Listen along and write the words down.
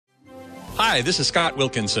Hi, this is Scott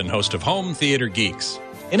Wilkinson, host of Home Theater Geeks.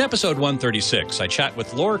 In episode 136, I chat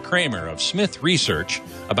with Lorr Kramer of Smyth Research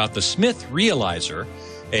about the Smyth Realiser,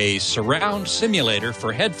 a surround simulator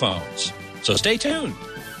for headphones. So stay tuned.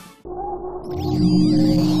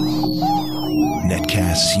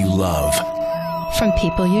 Netcasts you love. From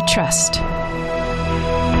people you trust.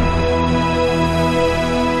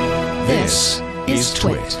 This is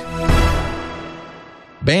TWiT.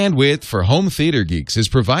 Bandwidth for Home Theater Geeks is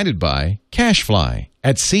provided by Cachefly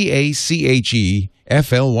at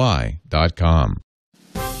CACHEFLY.com.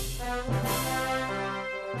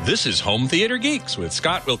 This is Home Theater Geeks with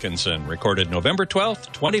Scott Wilkinson, recorded November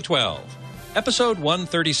 12th, 2012. Episode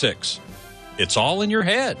 136. It's all in your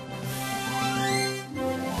head.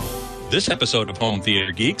 This episode of Home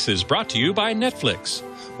Theater Geeks is brought to you by Netflix.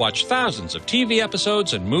 Watch thousands of TV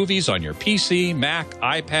episodes and movies on your PC, Mac,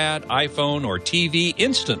 iPad, iPhone, or TV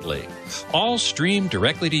instantly. All streamed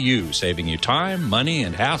directly to you, saving you time, money,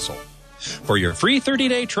 and hassle. For your free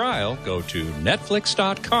 30-day trial, go to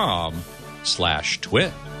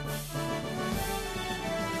netflix.com/twit.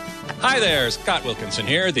 Hi there, Scott Wilkinson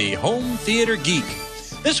here, the Home Theater Geek.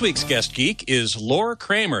 This week's guest geek is Lorr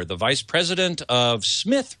Kramer, the Vice President of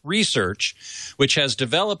Smyth Research, which has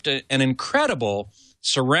developed an incredible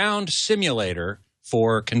surround simulator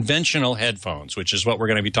for conventional headphones, which is what we're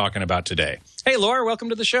going to be talking about today. Hey, Lorr, welcome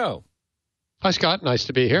to the show. Hi, Scott. Nice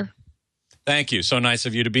to be here. Thank you. So nice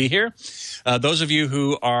of you to be here. Those of you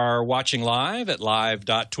who are watching live at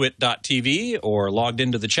live.twit.tv or logged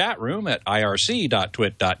into the chat room at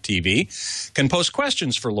irc.twit.tv can post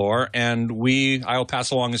questions for Lorr, and I'll pass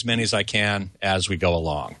along as many as I can as we go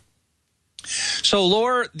along. So,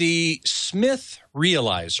 Lorr, the Smyth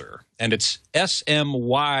Realiser, and it's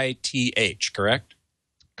SMYTH, correct?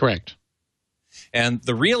 Correct. And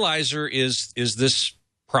the Realiser is this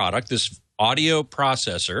product, this audio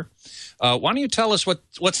processor. Why don't you tell us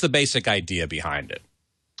what's the basic idea behind it?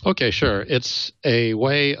 Okay, sure. It's a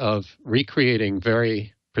way of recreating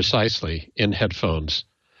very precisely in headphones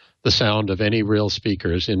the sound of any real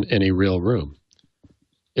speakers in any real room.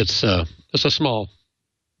 It's a small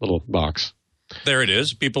little box. There it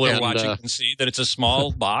is. People who are watching can see that it's a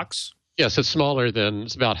small box. Yes, it's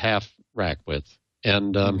it's about half rack width.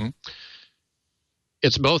 And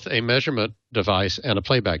it's both a measurement device and a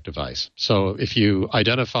playback device. So if you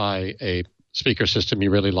identify a speaker system you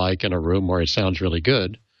really like in a room where it sounds really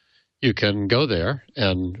good, you can go there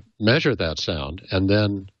and measure that sound and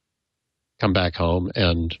then come back home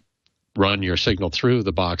and run your signal through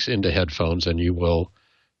the box into headphones, and you will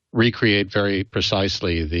recreate very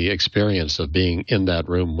precisely the experience of being in that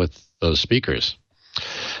room with those speakers.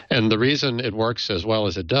 And the reason it works as well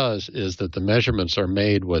as it does is that the measurements are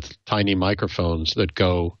made with tiny microphones that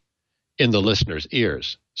go in the listener's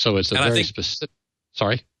ears. So it's a specific...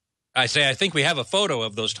 Sorry? I think we have a photo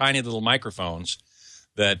of those tiny little microphones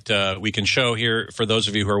that we can show here for those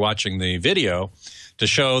of you who are watching the video to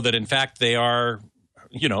show that, in fact, they are,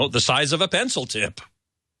 the size of a pencil tip.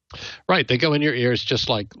 Right. They go in your ears just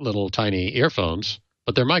like little tiny earphones,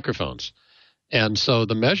 but they're microphones. And so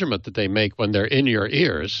the measurement that they make when they're in your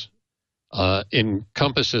ears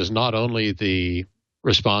encompasses not only the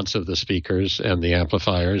response of the speakers and the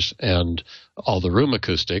amplifiers and all the room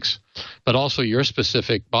acoustics, but also your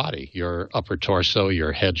specific body, your upper torso,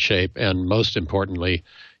 your head shape, and most importantly,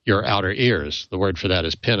 your outer ears. The word for that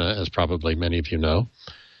is pinna, as probably many of you know.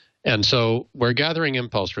 And so we're gathering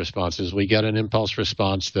impulse responses. We get an impulse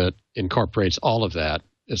response that incorporates all of that.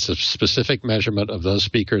 It's a specific measurement of those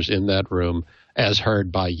speakers in that room as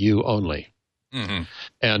heard by you only. Mm-hmm.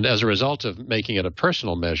 And as a result of making it a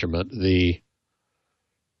personal measurement, the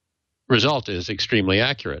result is extremely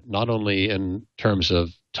accurate, not only in terms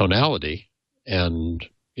of tonality and,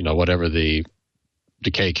 whatever the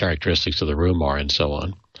decay characteristics of the room are and so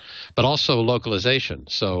on, but also localization.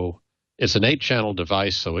 So it's an 8-channel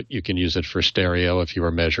device, so you can use it for stereo. If you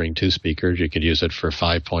were measuring 2 speakers, you could use it for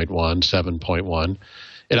 5.1, 7.1.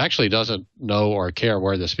 It actually doesn't know or care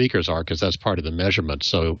where the speakers are because that's part of the measurement.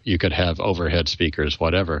 So you could have overhead speakers,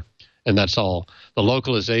 whatever. And that's all. The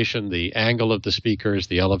localization, the angle of the speakers,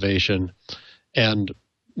 the elevation, and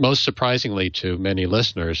most surprisingly to many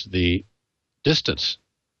listeners, the distance,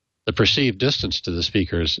 the perceived distance to the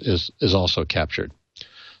speakers is also captured.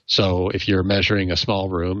 So if you're measuring a small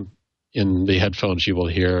room, in the headphones you will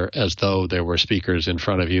hear as though there were speakers in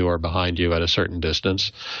front of you or behind you at a certain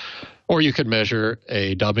distance. Or you could measure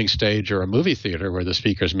a dubbing stage or a movie theater where the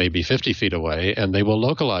speakers may be 50 feet away, and they will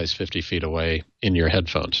localize 50 feet away in your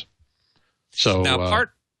headphones. So now,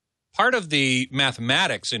 part of the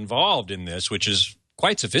mathematics involved in this, which is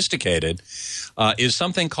quite sophisticated, is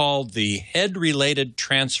something called the head-related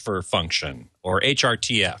transfer function, or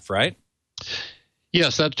HRTF, right?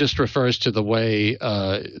 Yes, that just refers to the way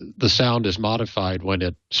the sound is modified when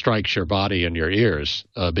it strikes your body and your ears,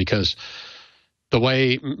 because the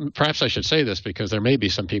way, perhaps I should say this because there may be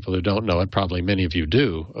some people who don't know it, probably many of you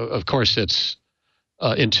do. Of course, it's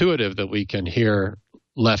intuitive that we can hear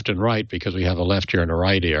left and right because we have a left ear and a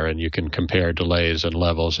right ear, and you can compare delays and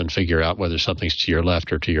levels and figure out whether something's to your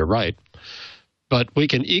left or to your right. But we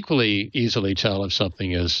can equally easily tell if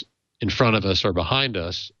something is in front of us or behind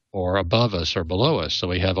us or above us or below us. So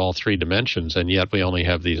we have all three dimensions, and yet we only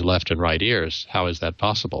have these left and right ears. How is that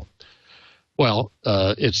possible? Well,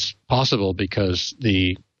 it's possible because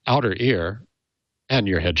the outer ear and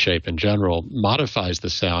your head shape in general modifies the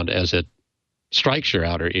sound as it strikes your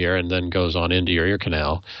outer ear and then goes on into your ear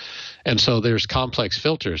canal. And so there's complex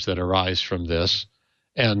filters that arise from this.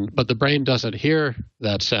 But the brain doesn't hear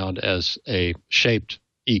that sound as a shaped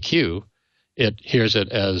EQ. It hears it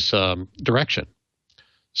as direction.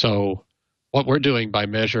 So what we're doing by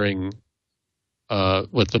measuring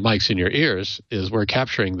with the mics in your ears is we're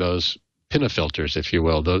capturing those pinafilters, if you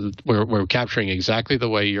will. We're capturing exactly the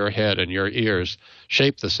way your head and your ears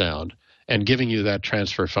shape the sound and giving you that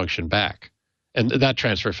transfer function back. And that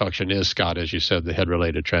transfer function is, Scott, as you said, the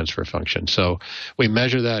head-related transfer function. So we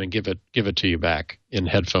measure that and give it to you back in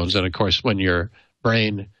headphones. And, of course, when your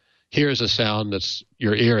brain hears a sound that's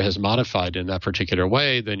your ear has modified in that particular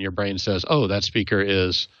way, then your brain says, oh, that speaker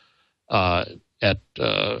is at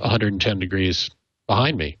 110 degrees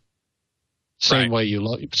behind me. Same way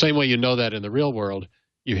you know that in the real world,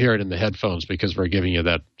 you hear it in the headphones because we're giving you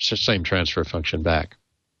that same transfer function back.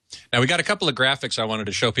 Now, we got a couple of graphics I wanted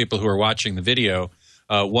to show people who are watching the video.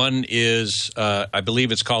 One is, I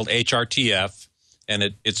believe it's called HRTF,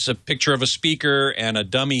 and it's a picture of a speaker and a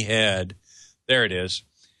dummy head. There it is.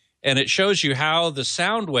 And it shows you how the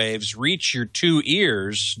sound waves reach your two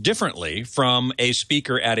ears differently from a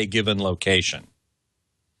speaker at a given location.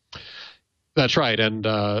 That's right, and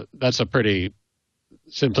that's a pretty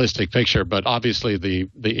simplistic picture, but obviously the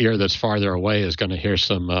ear that's farther away is going to hear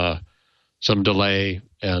some delay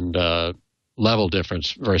and level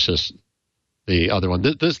difference versus the other one.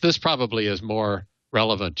 This probably is more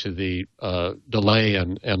relevant to the delay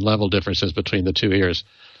and level differences between the two ears.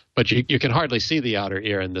 But you can hardly see the outer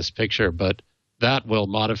ear in this picture, but that will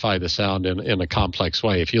modify the sound in a complex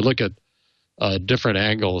way. If you look at different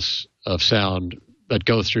angles of sound that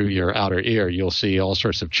go through your outer ear, you'll see all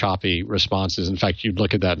sorts of choppy responses. In fact, you'd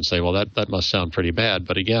look at that and say, well, that must sound pretty bad.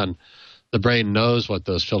 But again, the brain knows what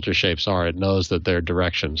those filter shapes are. It knows that they're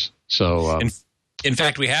directions. So, in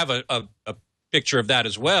fact, we have a picture of that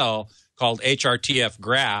as well called HRTF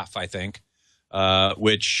graph, I think,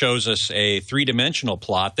 which shows us a three-dimensional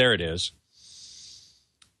plot. There it is,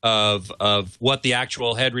 of what the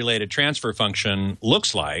actual head-related transfer function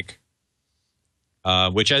looks like.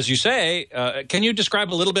 Which, as you say, can you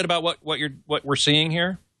describe a little bit about what we're seeing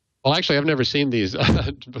here? Well, actually, I've never seen these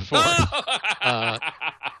before.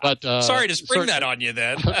 But sorry to spring that on you,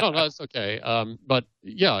 then. No, that's okay. But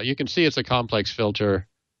yeah, you can see it's a complex filter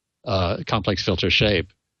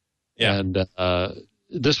shape, yeah. And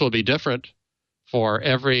this will be different for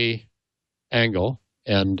every angle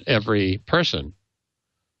and every person.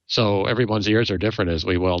 So everyone's ears are different, as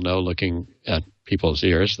we well know, looking at people's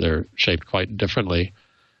ears. They're shaped quite differently.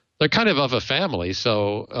 They're kind of a family,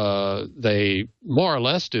 so they more or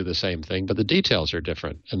less do the same thing, but the details are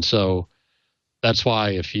different. And so that's why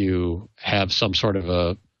if you have some sort of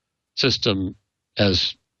a system,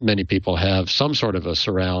 as many people have, some sort of a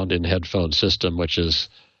surround in headphone system, which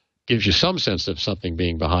gives you some sense of something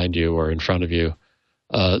being behind you or in front of you,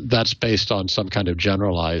 that's based on some kind of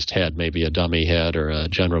generalized head, maybe a dummy head or a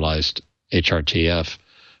generalized HRTF,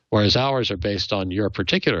 whereas ours are based on your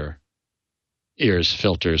particular ears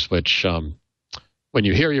filters, which when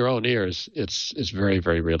you hear your own ears, it's very,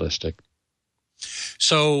 very realistic.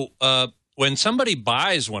 So when somebody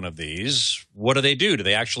buys one of these, what do they do? Do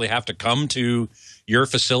they actually have to come to your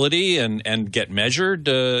facility and get measured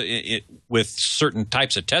with certain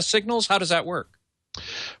types of test signals? How does that work?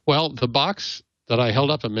 Well, the box that I held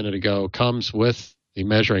up a minute ago comes with the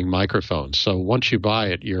measuring microphone. So once you buy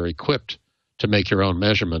it, you're equipped to make your own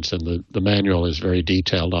measurements, and the manual is very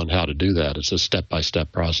detailed on how to do that. It's a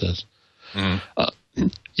step-by-step process. Mm-hmm.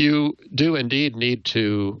 You do indeed need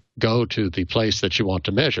to go to the place that you want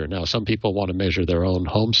to measure. Now, some people want to measure their own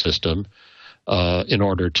home system in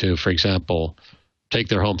order to, for example, take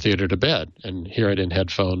their home theater to bed and hear it in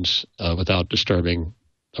headphones without disturbing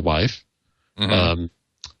the wife. Mm-hmm.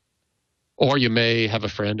 Or you may have a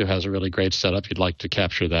friend who has a really great setup. You'd like to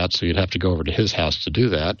capture that, so you'd have to go over to his house to do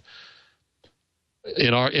that.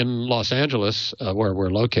 In Los Angeles, where we're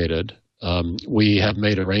located, we have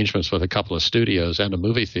made arrangements with a couple of studios and a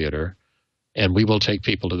movie theater, and we will take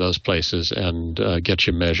people to those places and get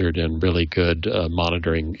you measured in really good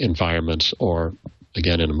monitoring environments, or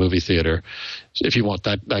again in a movie theater, if you want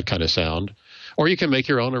that kind of sound. Or you can make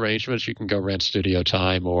your own arrangements. You can go rent studio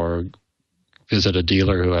time or visit a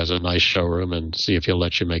dealer who has a nice showroom and see if he'll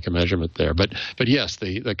let you make a measurement there. But yes,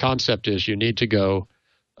 the concept is you need to go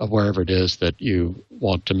wherever it is that you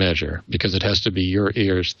want to measure, because it has to be your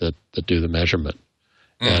ears that do the measurement.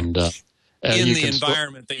 And in the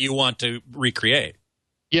environment that you want to recreate.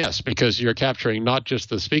 Yes, because you're capturing not just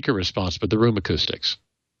the speaker response, but the room acoustics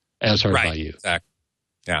as heard by you. Exactly.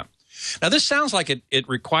 Yeah. Now, this sounds like it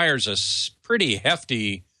requires a pretty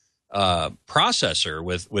hefty processor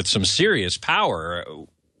with some serious power.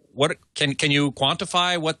 What can you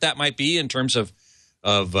quantify what that might be in terms of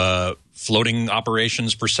floating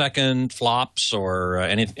operations per second, flops, or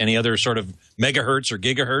any other sort of megahertz or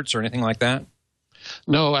gigahertz or anything like that?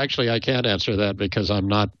 No, actually, I can't answer that because I'm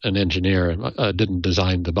not an engineer. I didn't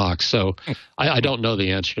design the box, so I don't know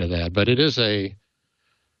the answer to that. But it's a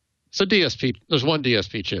DSP. There's one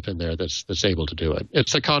DSP chip in there that's able to do it.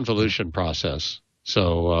 It's a convolution process.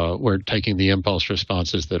 So we're taking the impulse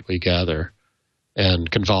responses that we gather and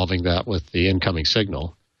convolving that with the incoming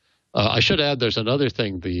signal. I should add there's another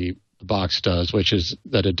thing the box does, which is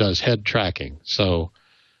that it does head tracking. So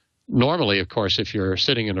normally, of course, if you're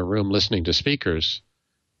sitting in a room listening to speakers,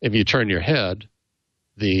 if you turn your head,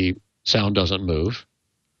 the sound doesn't move.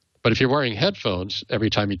 But if you're wearing headphones,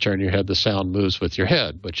 every time you turn your head, the sound moves with your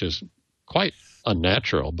head, which is quite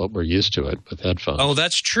unnatural, but we're used to it with headphones. Oh,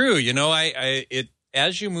 that's true. You know,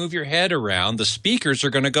 as you move your head around, the speakers are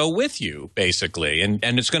going to go with you, basically, and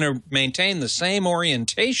it's going to maintain the same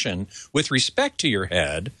orientation with respect to your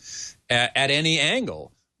head at any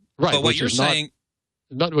angle. Right. But what you're saying,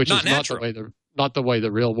 not the way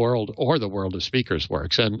the real world or the world of speakers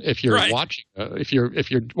works. And if you're watching, if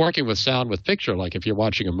you're working with sound with picture, like if you're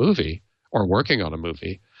watching a movie or working on a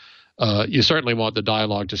movie, you certainly want the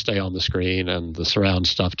dialogue to stay on the screen and the surround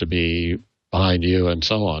stuff to be behind you and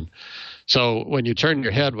so on. So when you turn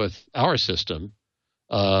your head with our system,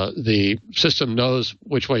 the system knows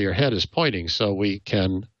which way your head is pointing, so we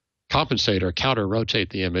can compensate or counter-rotate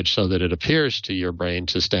the image so that it appears to your brain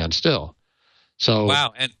to stand still. So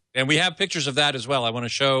wow, and we have pictures of that as well. I want to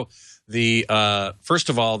show the first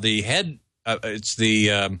of all the head. It's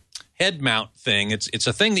the head mount thing. It's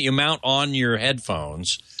a thing that you mount on your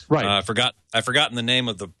headphones. Right. I've forgotten the name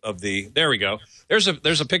of the. There we go. There's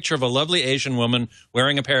a picture of a lovely Asian woman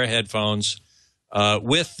wearing a pair of headphones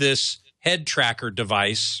with this head tracker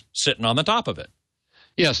device sitting on the top of it.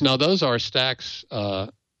 Yes. Now those are Stax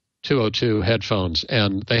 202 headphones,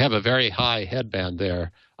 and they have a very high headband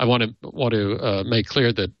there. I want to make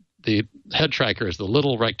clear that the head tracker is the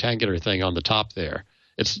little rectangular thing on the top there.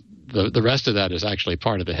 It's the rest of that is actually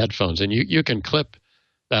part of the headphones, and you can clip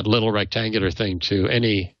that little rectangular thing to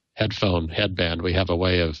any headphone headband. We have a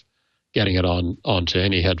way of getting it onto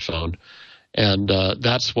any headphone, and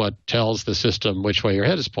that's what tells the system which way your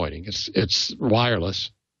head is pointing. It's wireless,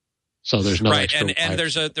 so there's no extra and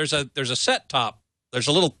there's a set top. There's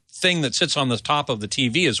a little thing that sits on the top of the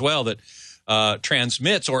TV as well that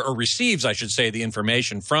transmits or receives, I should say, the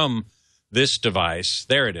information from this device.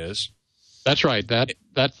 There it is. That's right.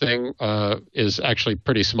 That thing is actually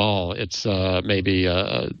pretty small. It's maybe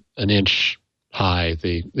an inch high,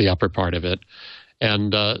 the upper part of it,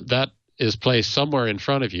 and that is placed somewhere in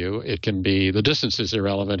front of you. It can be, the distance is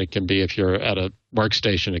irrelevant. It can be, if you're at a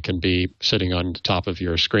workstation, it can be sitting on the top of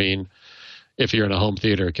your screen. If you're in a home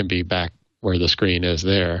theater, it can be back where the screen is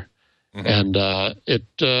there. Mm-hmm. And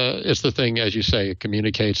it's the thing, as you say, it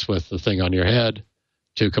communicates with the thing on your head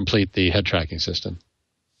to complete the head tracking system.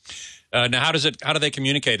 Now, how do they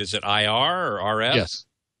communicate? Is it IR or RF? Yes,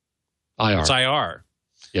 IR. It's IR.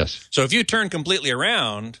 Yes. So if you turn completely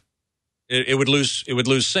around, it would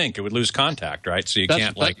lose sync. It would lose contact, right? So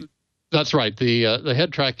That's right. The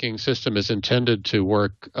head tracking system is intended to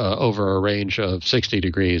work over a range of 60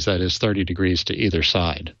 degrees. That is 30 degrees to either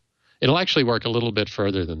side. It'll actually work a little bit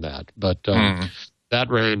further than that, but that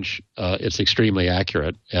range, it's extremely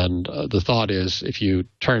accurate. And the thought is, if you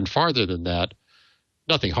turn farther than that,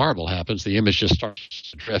 nothing horrible happens. The image just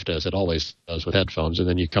starts to drift, as it always does with headphones, and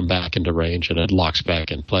then you come back into range and it locks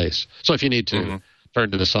back in place. So if you need to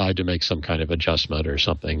turn to the side to make some kind of adjustment or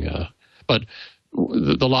something, but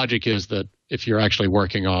the logic is that if you're actually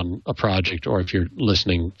working on a project or if you're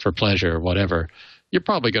listening for pleasure or whatever, you're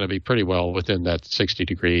probably going to be pretty well within that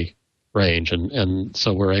 60-degree range, and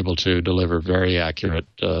so we're able to deliver very accurate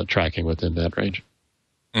tracking within that range.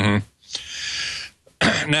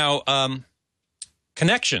 Mm-hmm. Now,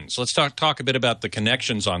 connections. Let's talk a bit about the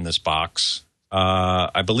connections on this box.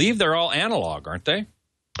 I believe they're all analog, aren't they?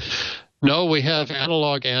 No, we have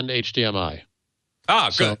analog and HDMI.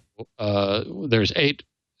 Ah, good. So there's 8,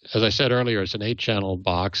 as I said earlier, it's an 8-channel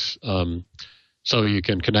box. So you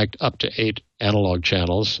can connect up to 8 analog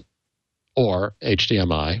channels or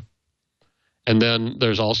HDMI. And then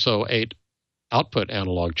there's also 8 output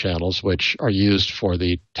analog channels, which are used for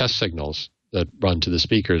the test signals that run to the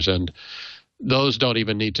speakers. And those don't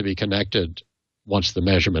even need to be connected once the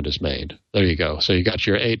measurement is made. There you go. So you got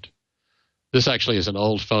your 8. This actually is an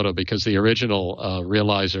old photo because the original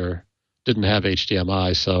Realiser didn't have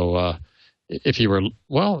HDMI. So if you were,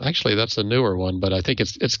 well, actually that's a newer one, but I think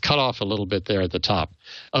it's cut off a little bit there at the top.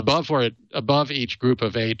 Above each group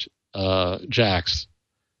of 8 jacks,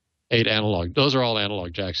 8 analog. Those are all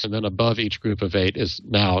analog jacks, and then above each group of 8 is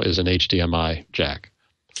an HDMI jack.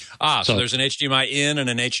 Ah, so there's an HDMI in and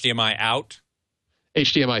an HDMI out?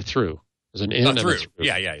 HDMI through. There's an in and a through.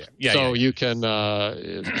 Yeah. So you can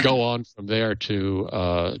go on from there to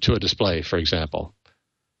a display, for example.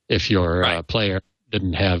 If your player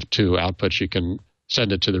didn't have 2 outputs, you can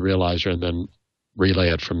send it to the Realiser and then relay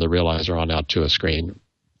it from the Realiser on out to a screen.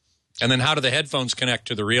 And then how do the headphones connect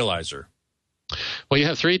to the Realiser? Well, you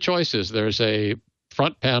have 3 choices. There's a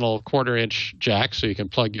front panel 1/4-inch jack, so you can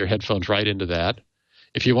plug your headphones right into that.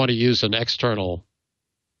 If you want to use an external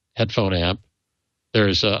headphone amp,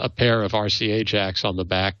 there's a pair of RCA jacks on the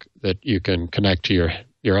back that you can connect to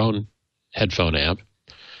your own headphone amp.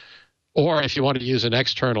 Or if you want to use an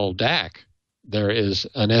external DAC, there is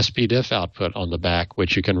an SPDIF output on the back,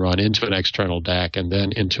 which you can run into an external DAC and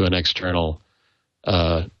then into an external.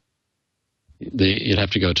 You'd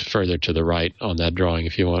have to go further to the right on that drawing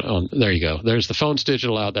if you want. There you go. There's the phone's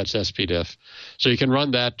digital out. That's SPDIF. So you can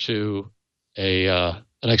run that to an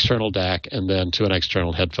external DAC and then to an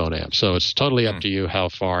external headphone amp. So it's totally up to you how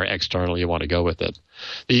far external you want to go with it.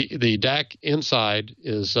 The DAC inside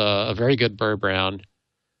is a very good Burr Brown,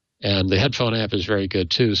 and the headphone amp is very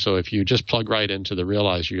good too. So if you just plug right into the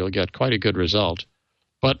Realiser, you'll get quite a good result.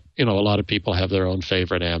 But, a lot of people have their own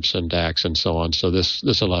favorite amps and DACs and so on. So this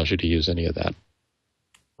allows you to use any of that.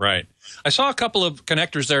 Right. I saw a couple of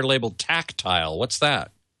connectors there labeled tactile. What's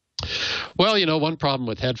that? Well, one problem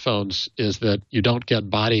with headphones is that you don't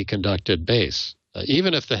get body-conducted bass.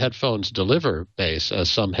 Even if the headphones deliver bass,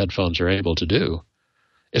 as some headphones are able to do,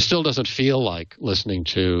 it still doesn't feel like listening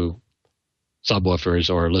to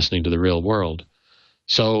subwoofers or listening to the real world.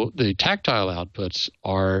 So the tactile outputs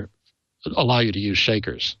allow you to use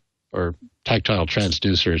shakers or tactile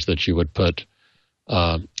transducers that you would put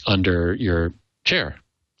under your chair.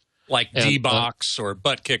 Like D-Box or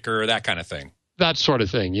butt kicker, that kind of thing. That sort of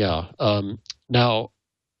thing, yeah. Now,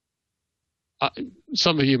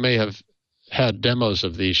 some of you may have had demos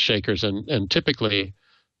of these shakers, and typically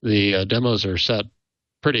the demos are set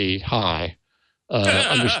pretty high,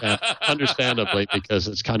 understandably, because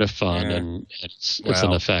it's kind of fun and it's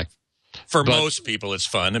an effect. For most people, it's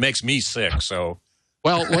fun. It makes me sick, so...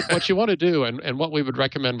 Well, what you want to do, and what we would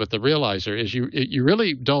recommend with the Realiser, is you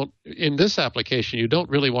really don't, in this application, you don't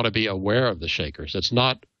really want to be aware of the shakers. It's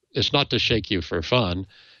not to shake you for fun.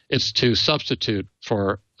 It's to substitute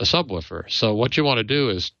for a subwoofer. So what you want to do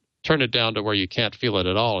is turn it down to where you can't feel it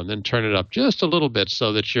at all, and then turn it up just a little bit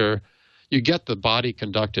so that you get the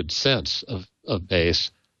body-conducted sense of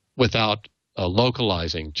bass without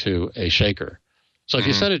localizing to a shaker. So if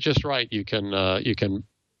you set it just right, you can.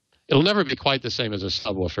 It'll never be quite the same as a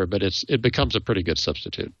subwoofer, but it becomes a pretty good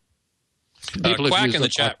substitute. Quack in the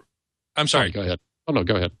chat. I'm sorry. Go ahead. Oh no,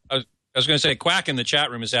 go ahead. I was going to say, Quack in the chat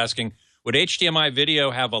room is asking, would HDMI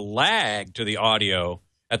video have a lag to the audio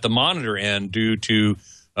at the monitor end due to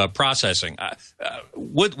processing?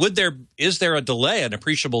 Is there a delay, an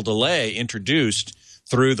appreciable delay introduced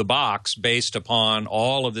through the box based upon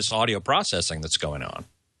all of this audio processing that's going on?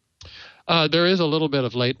 There is a little bit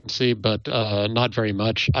of latency, but not very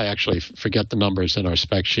much. I actually forget the numbers in our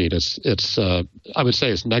spec sheet. It's I would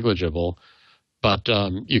say it's negligible, but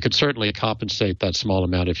you could certainly compensate that small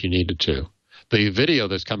amount if you needed to. The video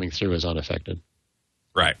that's coming through is unaffected.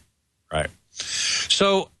 Right.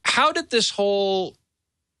 So how did this whole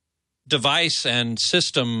device and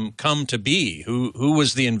system come to be? Who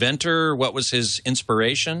was the inventor? What was his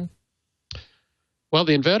inspiration? Well,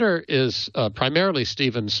 the inventor is primarily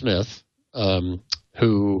Stephen Smyth,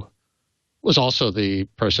 who was also the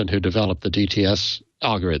person who developed the DTS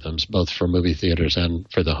algorithms, both for movie theaters and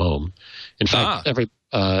for the home. In fact,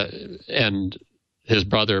 and his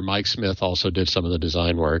brother Mike Smyth also did some of the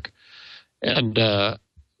design work. And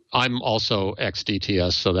I'm also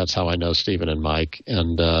ex-DTS, so that's how I know Stephen and Mike.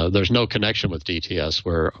 And there's no connection with DTS.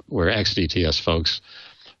 We're ex-DTS folks.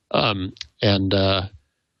 So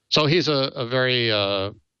he's a very,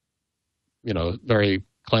 very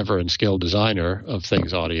clever and skilled designer of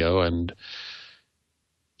things audio. And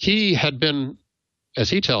he had been, as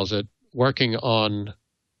he tells it, working on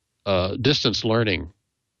distance learning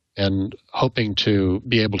and hoping to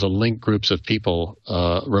be able to link groups of people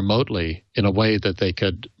remotely in a way that they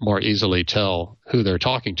could more easily tell who they're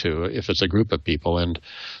talking to if it's a group of people. And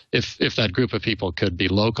if that group of people could be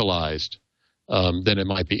localized, then it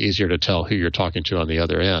might be easier to tell who you're talking to on the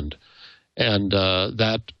other end. And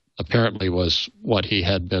that apparently was what he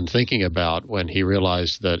had been thinking about when he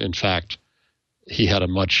realized that, in fact, he had a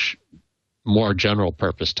much more general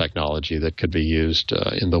purpose technology that could be used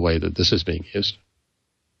in the way that this is being used.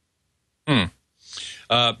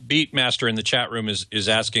 Beatmaster in the chat room is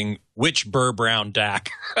asking, which Burr Brown DAC?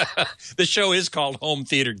 The show is called Home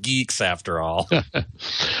Theater Geeks, after all.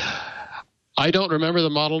 I don't remember the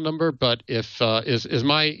model number, but if is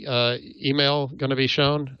my email going to be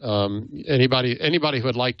shown? Anybody who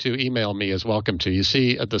would like to email me is welcome to. You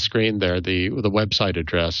see at the screen there the website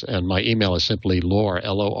address, and my email is simply Lorr,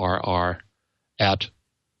 L-O-R-R, at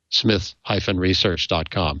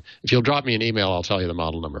smyth-research.com. If you'll drop me an email, I'll tell you the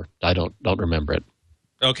model number. I don't remember it.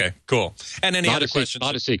 Okay, cool. And any other questions?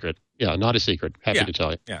 Not a secret. Yeah, not a secret. Happy to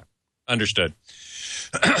tell you. Yeah, understood.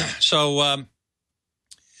 So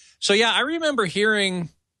yeah, I remember hearing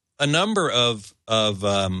a number of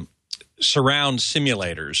surround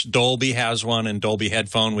simulators. Dolby has one, and Dolby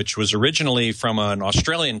Headphone, which was originally from an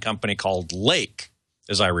Australian company called Lake,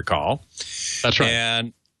 as I recall. That's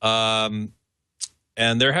right.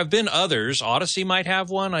 And there have been others. Odyssey might have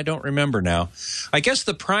one. I don't remember now. I guess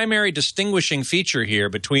the primary distinguishing feature here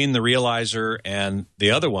between the Realiser and the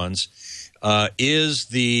other ones is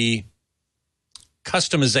the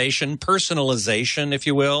customization, personalization, if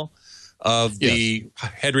you will, of the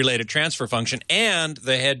head-related transfer function and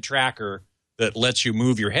the head tracker that lets you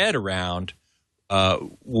move your head around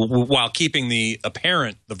while keeping the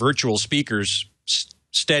virtual speakers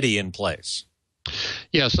steady in place.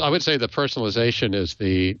 Yes, I would say the personalization is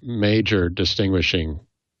the major distinguishing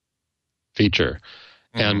feature.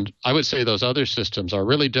 Mm-hmm. And I would say those other systems are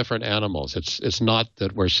really different animals. It's not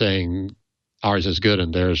that we're saying ours is good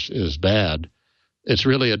and theirs is bad. It's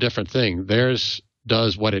really a different thing. Theirs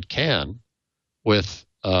does what it can with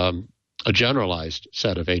a generalized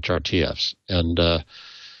set of HRTFs. And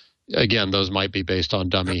again, those might be based on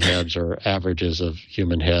dummy heads or averages of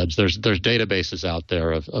human heads. There's databases out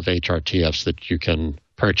there of HRTFs that you can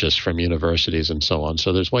purchase from universities and so on.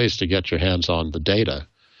 So there's ways to get your hands on the data.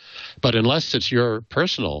 But unless it's your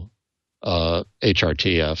personal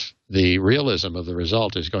HRTF, the realism of the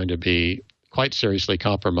result is going to be quite seriously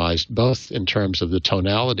compromised, both in terms of the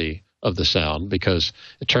tonality of the sound, because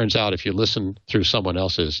it turns out if you listen through someone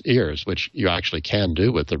else's ears, which you actually can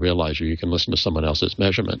do with the Realiser, you can listen to someone else's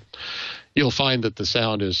measurement, you'll find that the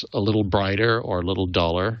sound is a little brighter or a little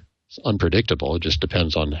duller. It's unpredictable. It just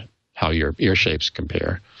depends on how your ear shapes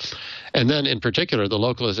compare. And then in particular, the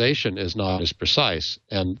localization is not as precise.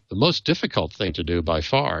 And the most difficult thing to do by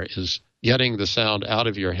far is getting the sound out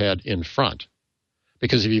of your head in front.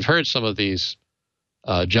 Because if you've heard some of these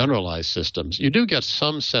generalized systems, you do get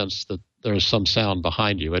some sense that there's some sound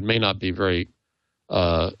behind you. It may not be very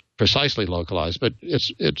precisely localized, but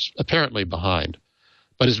it's apparently behind.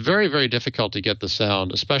 But it's very, very difficult to get the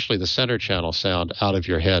sound, especially the center channel sound, out of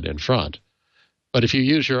your head in front. But if you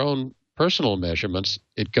use your own personal measurements,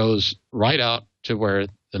 it goes right out to where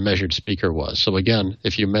the measured speaker was. So again,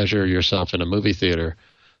 if you measure yourself in a movie theater,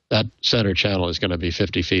 that center channel is going to be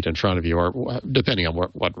 50 feet in front of you, or depending on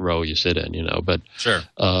what row you sit in, But sure.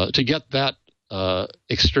 To get that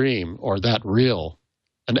extreme or that real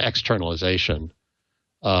an externalization,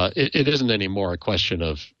 it isn't anymore a question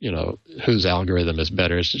of, whose algorithm is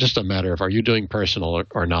better. It's just a matter of, are you doing personal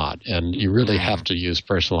or not? And you really have to use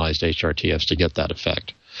personalized HRTFs to get that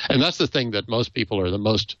effect. And that's the thing that most people are the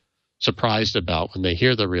most surprised about when they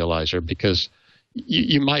hear the Realiser, because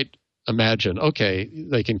you might imagine, okay,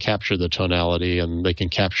 they can capture the tonality and they can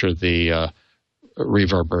capture the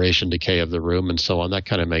reverberation decay of the room and so on. That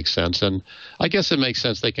kind of makes sense. And I guess it makes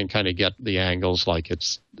sense they can kind of get the angles, like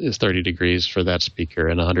it's 30 degrees for that speaker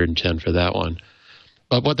and 110 for that one.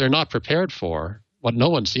 But what they're not prepared for, what no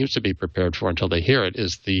one seems to be prepared for until they hear it,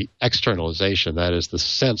 is the externalization. That is the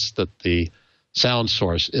sense that the sound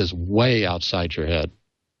source is way outside your head.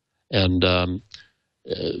 And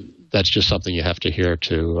that's just something you have to hear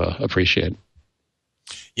to appreciate.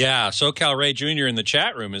 Yeah, SoCal Ray Jr. in the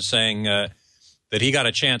chat room is saying that he got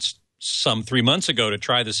a chance some 3 months ago to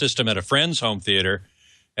try the system at a friend's home theater,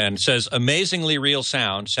 and says, amazingly real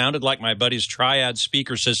sound. Sounded like my buddy's Triad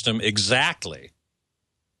speaker system exactly.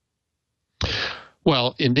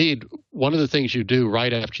 Well, indeed, one of the things you do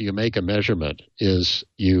right after you make a measurement is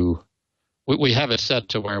we have it set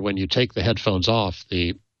to where when you take the headphones off,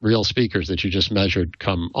 the real speakers that you just measured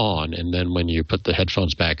come on, and then when you put the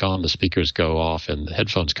headphones back on, the speakers go off and the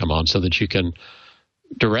headphones come on, so that you can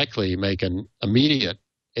directly make an immediate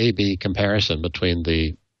A/B comparison between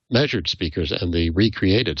the measured speakers and the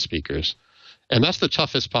recreated speakers. And that's the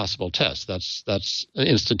toughest possible test. That's an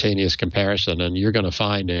instantaneous comparison, and you're going to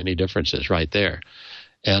find any differences right there.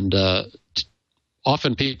 And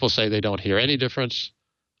often people say they don't hear any difference.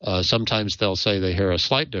 Sometimes they'll say they hear a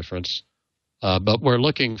slight difference. But we're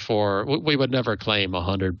looking for, we would never claim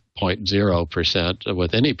 100.0%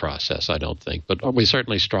 with any process, I don't think. But we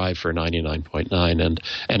certainly strive for 99.9.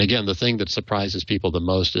 And again, the thing that surprises people the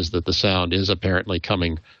most is that the sound is apparently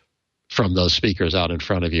coming from those speakers out in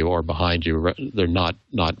front of you or behind you. They're not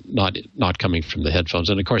coming from the headphones.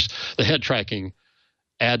 And of course, the head tracking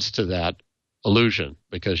adds to that illusion,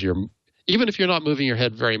 because even if you're not moving your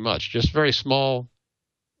head very much, just very small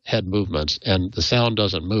head movements, and the sound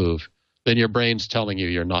doesn't move, then your brain's telling you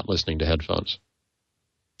you're not listening to headphones.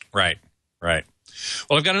 Right. Well,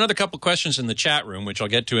 I've got another couple questions in the chat room, which I'll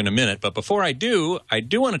get to in a minute. But before I do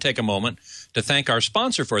want to take a moment to thank our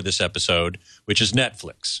sponsor for this episode, which is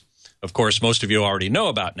Netflix. Of course, most of you already know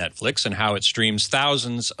about Netflix and how it streams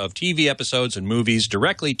thousands of TV episodes and movies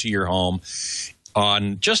directly to your home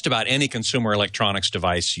on just about any consumer electronics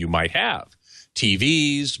device you might have.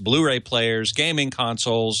 TVs, Blu-ray players, gaming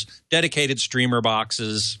consoles, dedicated streamer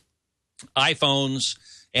boxes, iPhones,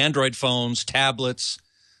 Android phones, tablets.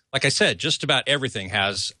 Like I said, just about everything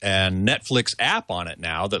has a Netflix app on it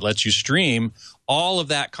now that lets you stream all of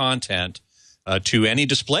that content to any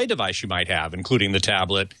display device you might have, including the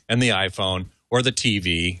tablet and the iPhone or the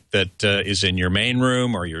TV that is in your main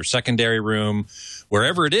room or your secondary room,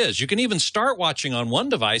 wherever it is. You can even start watching on one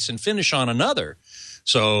device and finish on another.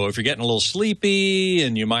 So if you're getting a little sleepy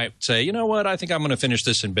and you might say, you know what, I think I'm going to finish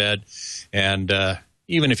this in bed. And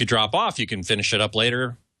even if you drop off, you can finish it up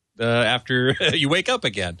later after you wake up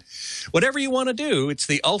again. Whatever you want to do, it's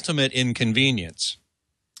the ultimate inconvenience.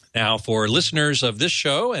 Now, for listeners of this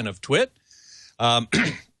show and of TWiT,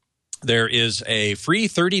 there is a free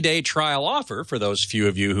 30-day trial offer for those few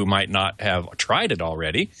of you who might not have tried it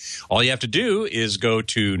already. All you have to do is go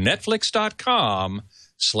to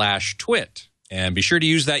netflix.com/twit. And be sure to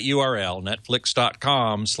use that URL,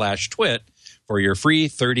 netflix.com/twit, for your free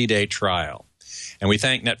 30-day trial. And we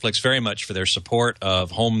thank Netflix very much for their support of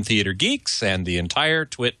Home Theater Geeks and the entire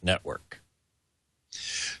TWiT network.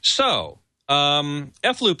 So,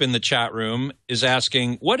 F-Loop in the chat room is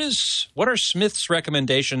asking, what are Smyth's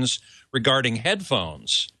recommendations regarding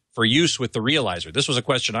headphones for use with the Realiser? This was a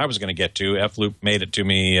question I was going to get to. F-Loop made it to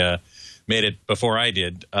me, made it before I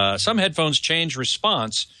did. Some headphones change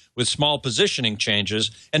response with small positioning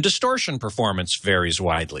changes, and distortion performance varies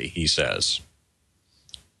widely, he says.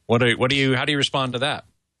 How do you respond to that?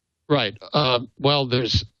 Right. Well,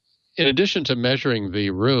 in addition to measuring the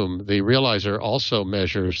room, the Realiser also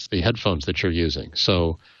measures the headphones that you're using.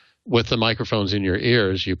 So with the microphones in your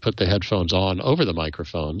ears, you put the headphones on over the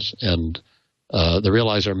microphones, and the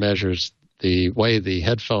Realiser measures the way the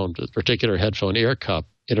particular headphone ear cup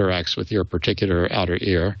interacts with your particular outer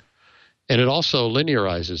ear. And it also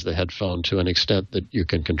linearizes the headphone to an extent that you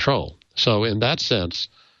can control. So in that sense,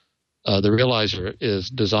 the Realiser is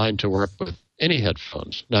designed to work with any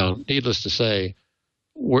headphones. Now, needless to say,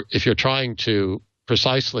 if you're trying to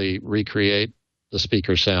precisely recreate the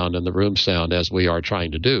speaker sound and the room sound as we are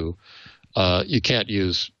trying to do, you can't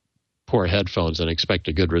use poor headphones and expect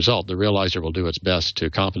a good result. The Realiser will do its best to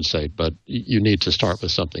compensate, but you need to start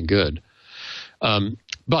with something good.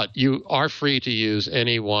 But you are free to use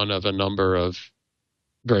any one of a number of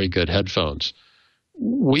very good headphones.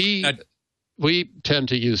 We tend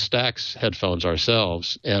to use Stax headphones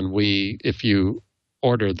ourselves, and if you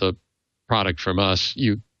order the product from us,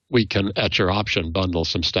 we can, at your option, bundle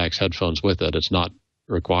some Stax headphones with it. It's not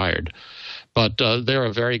required. But they're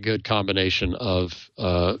a very good combination of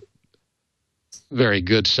very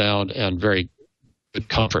good sound and very good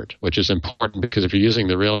comfort, which is important because if you're using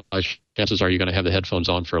the Realiser, chances are you're going to have the headphones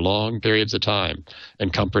on for long periods of time,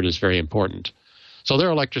 and comfort is very important. So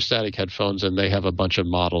they're electrostatic headphones, and they have a bunch of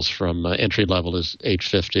models from entry level is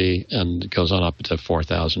 $850 and goes on up to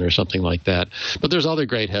 $4,000 or something like that. But there's other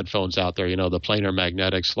great headphones out there, the planar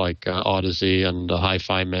magnetics like Odyssey and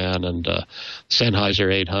Hi-Fi Man and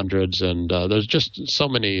Sennheiser 800s, and there's just so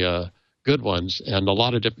many good ones, and a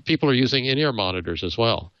lot of people are using in-ear monitors as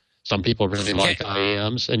well. Some people really like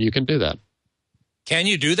IEMs, and you can do that. Can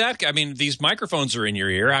you do that? I mean, these microphones are in your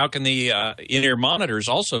ear. How can the in-ear monitors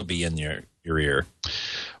also be in your ear?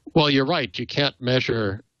 Well, you're right. You can't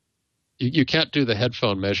measure. You can't do the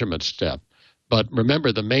headphone measurement step. But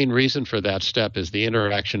remember, the main reason for that step is the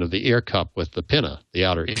interaction of the ear cup with the pinna, the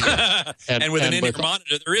outer ear. And with an in-ear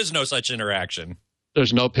monitor, there is no such interaction.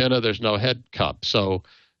 There's no pinna, there's no head cup. So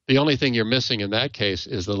the only thing you're missing in that case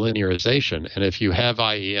is the linearization. And if you have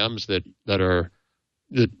IEMs that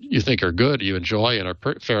you think are good, you enjoy, and are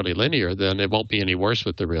fairly linear, then it won't be any worse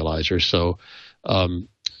with the Realizer. So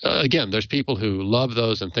again, there's people who love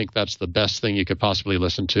those and think that's the best thing you could possibly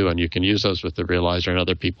listen to, and you can use those with the Realizer, and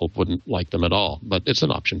other people wouldn't like them at all. But it's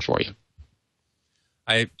an option for you.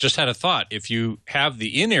 I just had a thought. If you have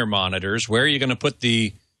the in-ear monitors, where are you going to put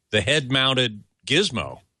the head-mounted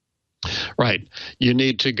gizmo? Right. You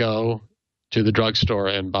need to go to the drugstore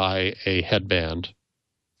and buy a headband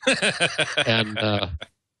and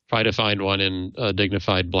try to find one in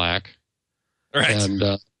dignified black. Right. And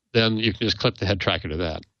then you can just clip the head tracker to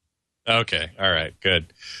that. Okay. All right.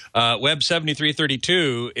 Good.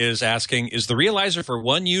 Web7332 is asking, is the Realizer for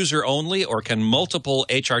one user only, or can multiple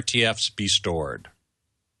HRTFs be stored?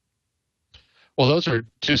 Well, those are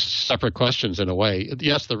two separate questions in a way.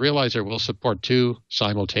 Yes, the Realizer will support two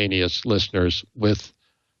simultaneous listeners with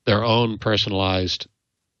their own personalized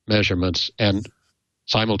measurements and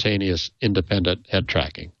simultaneous independent head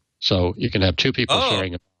tracking. So you can have two people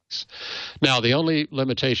sharing a box. Now, the only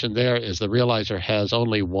limitation there is the Realizer has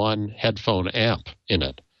only one headphone amp in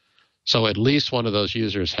it. So at least one of those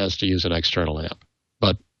users has to use an external amp.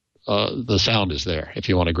 But the sound is there if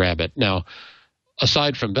you want to grab it. Now,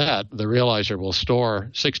 aside from that, the Realizer will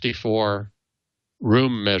store 64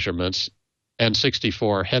 room measurements and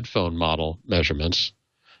 64 headphone model measurements.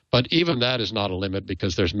 But even that is not a limit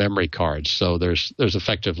because there's memory cards. So there's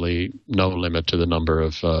effectively no limit to the number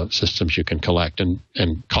of systems you can collect and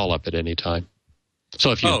call up at any time.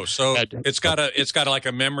 So if you it's got like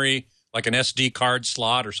a memory, like an SD card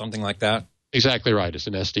slot or something like that. Exactly right. It's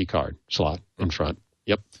an SD card slot in front.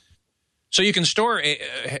 Yep. So you can store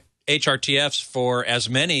HRTFs for as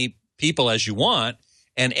many people as you want,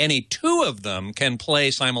 and any two of them can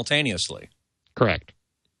play simultaneously. Correct.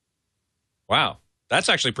 Wow. That's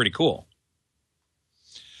actually pretty cool.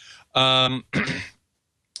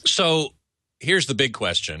 So here's the big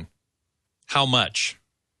question. How much?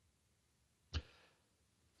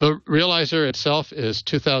 The Realizer itself is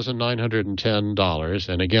 $2,910,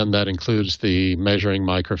 and again, that includes the measuring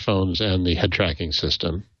microphones and the head tracking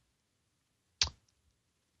system.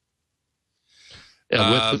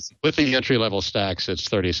 With the entry-level stacks, it's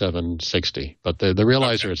 $3,760, but the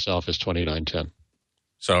Realizer itself is $2,910.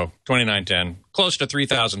 So $2,910, close to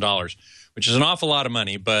 $3,000, which is an awful lot of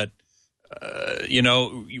money, but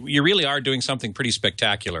you really are doing something pretty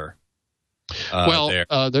spectacular.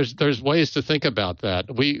 There's ways to think about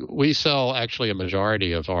that. We sell actually a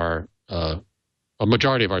majority of our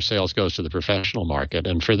sales goes to the professional market,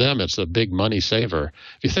 and for them it's a big money saver.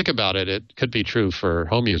 If you think about it, it could be true for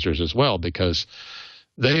home users as well because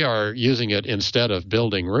they are using it instead of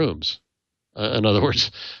building rooms. In other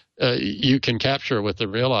words, you can capture with the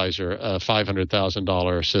Realizer a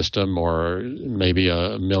 $500,000 system or maybe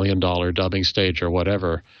 $1 million dubbing stage or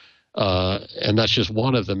whatever. And that's just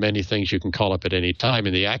one of the many things you can call up at any time.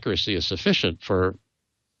 And the accuracy is sufficient for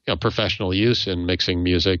professional use in mixing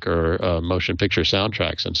music or motion picture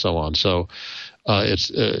soundtracks and so on. So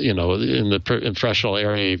it's, in the professional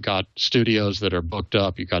area, you've got studios that are booked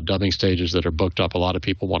up. You've got dubbing stages that are booked up. A lot of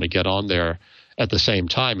people want to get on there at the same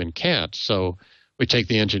time and can't. So we take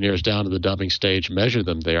the engineers down to the dubbing stage, measure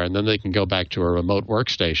them there, and then they can go back to a remote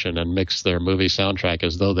workstation and mix their movie soundtrack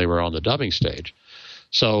as though they were on the dubbing stage.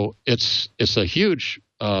 So it's a huge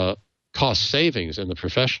cost savings in the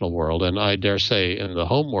professional world, and I dare say in the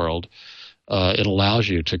home world, it allows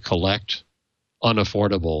you to collect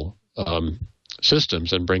unaffordable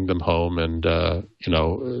systems and bring them home, and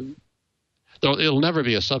it'll never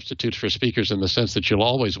be a substitute for speakers in the sense that you'll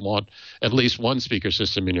always want at least one speaker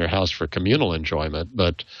system in your house for communal enjoyment,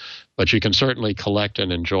 but you can certainly collect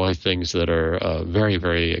and enjoy things that are very,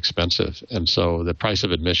 very expensive. And so the price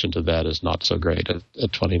of admission to that is not so great at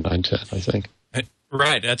 $2,910, I think.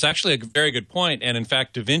 Right. That's actually a very good point. And in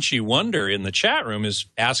fact, Da Vinci Wonder in the chat room is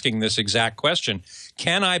asking this exact question.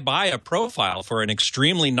 Can I buy a profile for an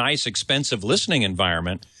extremely nice, expensive listening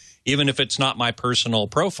environment, even if it's not my personal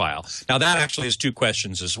profile? Now, that actually is two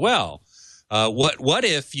questions as well. What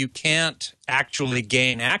if you can't actually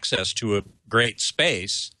gain access to a great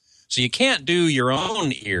space? So you can't do your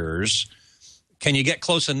own ears. can you get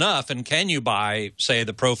close enough, and can you buy, say,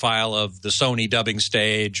 the profile of the Sony dubbing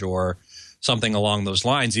stage or something along those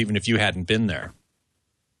lines, even if you hadn't been there?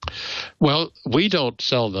 Well, we don't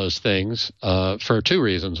sell those things for two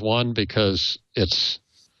reasons. One, because it's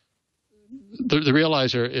the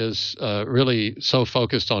Realizer is really so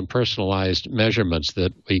focused on personalized measurements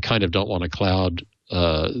that we kind of don't want to cloud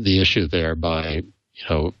the issue there by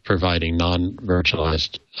providing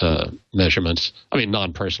non-virtualized measurements. I mean,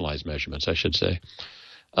 non-personalized measurements, I should say.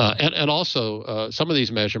 And also, some of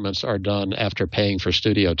these measurements are done after paying for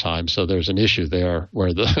studio time, so there's an issue there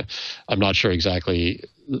where I'm not sure exactly.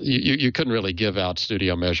 You couldn't really give out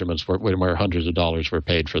studio measurements where hundreds of dollars were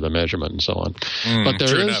paid for the measurement and so on. But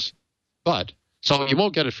there is, so you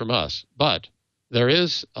won't get it from us. But there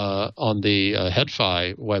is on the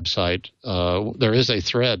HeadFi website, there is a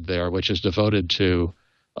thread there which is devoted to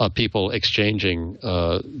people exchanging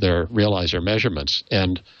their Realizer measurements.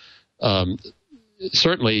 And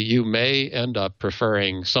certainly you may end up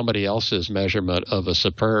preferring somebody else's measurement of a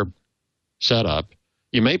superb setup.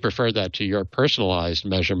 You may prefer that to your personalized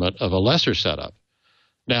measurement of a lesser setup.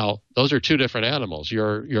 Now, those are two different animals.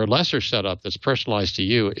 Your lesser setup that's personalized to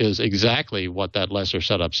you is exactly what that lesser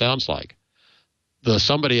setup sounds like. The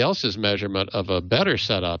somebody else's measurement of a better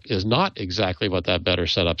setup is not exactly what that better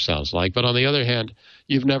setup sounds like. But on the other hand,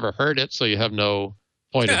 you've never heard it, so you have no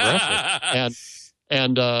point of reference.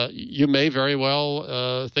 And you may very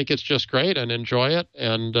well think it's just great and enjoy it,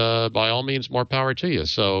 and by all means, more power to you.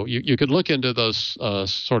 So you could look into those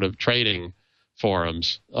sort of trading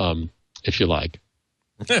forums if you like.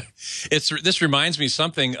 This reminds me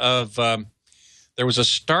something of there was a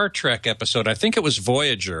Star Trek episode, I think it was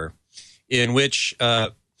Voyager, in which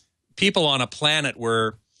people on a planet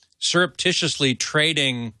were surreptitiously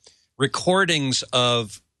trading recordings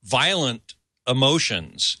of violent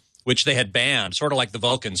emotions, which they had banned, sort of like the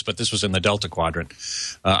Vulcans, but this was in the Delta Quadrant.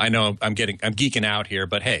 I know I'm geeking out here,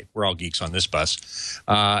 but hey, we're all geeks on this bus.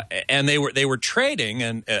 And they were trading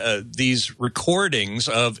and these recordings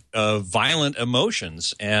of violent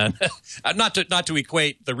emotions, and not to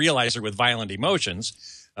equate the Realizer with violent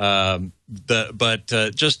emotions, but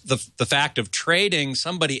just the fact of trading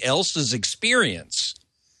somebody else's experience,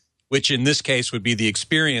 which in this case would be the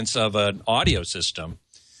experience of an audio system.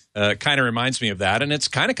 Kind of reminds me of that, and it's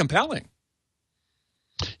kind of compelling.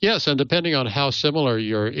 Yes, and depending on how similar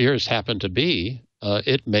your ears happen to be,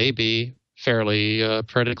 it may be fairly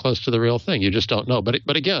pretty close to the real thing. You just don't know.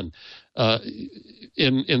 But again,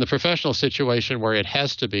 in the professional situation where it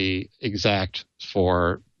has to be exact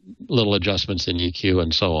for little adjustments in EQ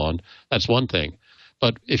and so on, that's one thing.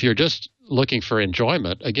 But if you're just looking for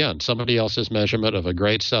enjoyment, again, somebody else's measurement of a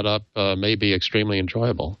great setup may be extremely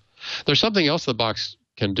enjoyable. There's something else the box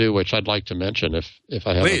can do, which I'd like to mention if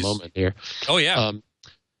I have a moment here. Oh, yeah.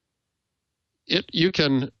 You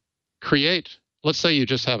can create, let's say you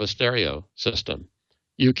just have a stereo system.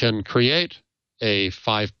 You can create a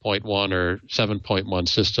 5.1 or 7.1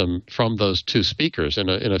 system from those two speakers in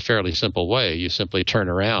a fairly simple way. You simply turn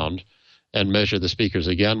around and measure the speakers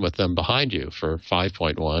again with them behind you for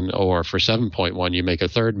 5.1, or for 7.1, you make a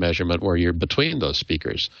third measurement where you're between those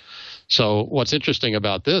speakers. So what's interesting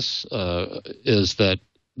about this is that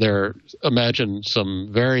imagine some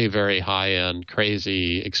very, very high-end,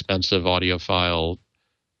 crazy, expensive audiophile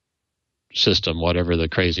system, whatever the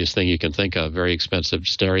craziest thing you can think of, very expensive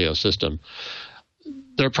stereo system.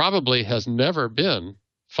 There probably has never been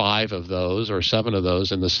 5 of those or 7 of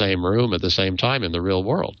those in the same room at the same time in the real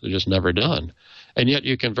world. They're just never done. And yet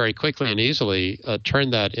you can very quickly and easily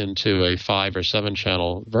turn that into a 5 or 7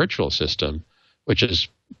 channel virtual system, which is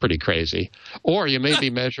pretty crazy. Or you may be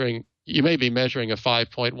measuring a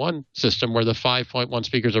 5.1 system where the 5.1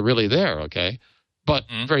 speakers are really there, okay? But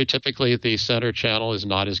very typically the center channel is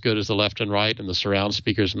not as good as the left and right, and the surround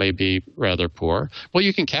speakers may be rather poor. Well,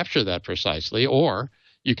 you can capture that precisely, or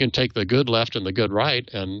you can take the good left and the good right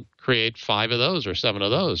and create 5 of those or 7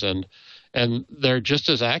 of those, and they're just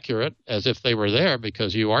as accurate as if they were there,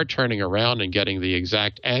 because you are turning around and getting the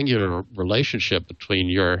exact angular relationship between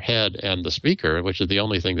your head and the speaker, which is the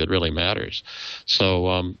only thing that really matters.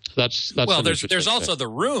 So that's well. There's also the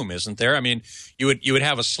room, isn't there? I mean, you would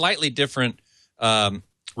have a slightly different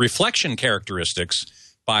reflection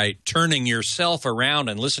characteristics by turning yourself around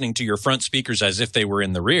and listening to your front speakers as if they were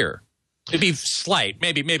in the rear. It'd be slight,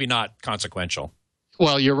 maybe not consequential.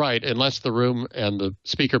 Well, you're right. Unless the room and the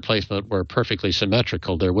speaker placement were perfectly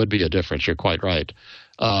symmetrical, there would be a difference. You're quite right.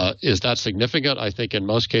 Is that significant? I think in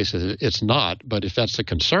most cases it's not. But if that's the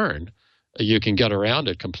concern, you can get around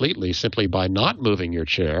it completely simply by not moving your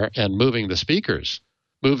chair and moving the speakers.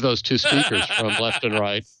 Move those 2 speakers from left and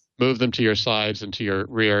right move them to your sides and to your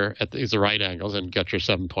rear at the right angles and get your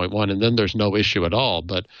 7.1, and then there's no issue at all.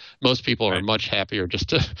 But most people are much happier just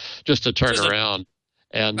to turn around.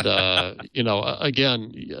 And,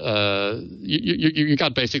 again, you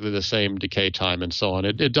got basically the same decay time and so on.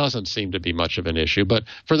 It doesn't seem to be much of an issue. But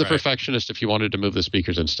for the perfectionist, if you wanted to move the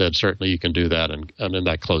speakers instead, certainly you can do that, and then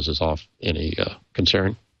that closes off any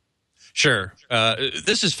concern. Sure.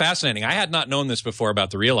 This is fascinating. I had not known this before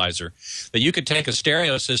about the Realiser, that you could take a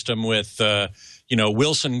stereo system with,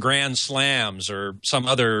 Wilson Grand Slams or some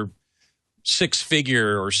other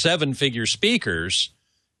 6-figure or 7-figure speakers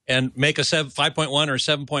and make a 5.1 or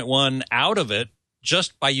 7.1 out of it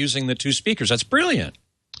just by using the two speakers. That's brilliant.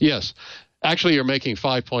 Yes. Actually, you're making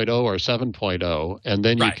 5.0 or 7.0, and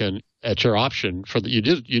then you can, at your option, you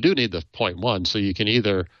do need the 0.1, so you can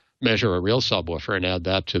either measure a real subwoofer and add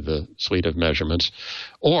that to the suite of measurements,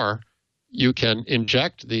 or you can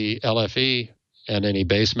inject the LFE and any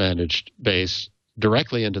bass-managed bass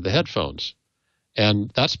directly into the headphones.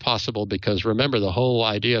 And that's possible because, remember, the whole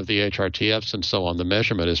idea of the HRTFs and so on, the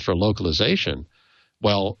measurement is for localization.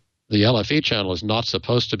 Well, the LFE channel is not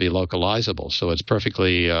supposed to be localizable, so it's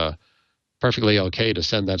perfectly okay to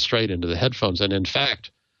send that straight into the headphones. And in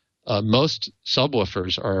fact, most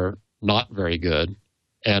subwoofers are not very good,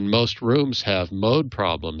 and most rooms have mode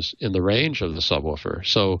problems in the range of the subwoofer.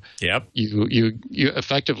 So you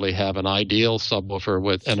effectively have an ideal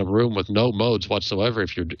subwoofer and a room with no modes whatsoever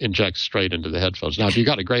if you inject straight into the headphones. Now, if you've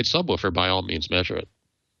got a great subwoofer, by all means measure it.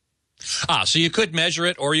 So you could measure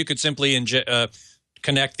it, or you could simply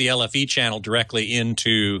connect the LFE channel directly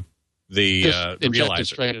into the inject Realiser. It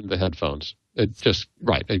straight into the headphones. It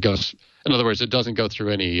goes. In other words, it doesn't go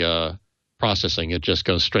through any processing. It just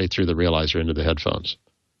goes straight through the Realiser into the headphones.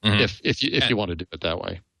 Mm-hmm. If you want to do it that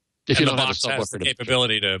way. If you don't have a subwoofer, has the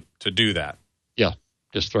capability to do that. Yeah,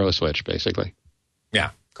 just throw a switch, basically. Yeah,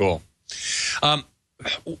 cool.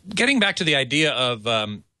 Getting back to the idea of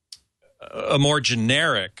a more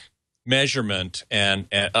generic measurement and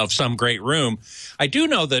of some great room, I do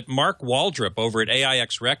know that Mark Waldrop over at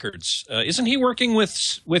AIX Records, isn't he working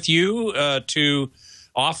with you to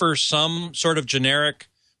offer some sort of generic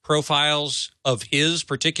profiles of his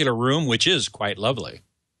particular room, which is quite lovely?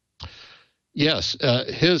 Yes,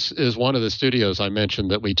 his is one of the studios I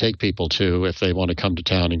mentioned that we take people to if they want to come to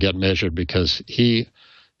town and get measured, because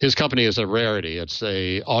his company is a rarity. It's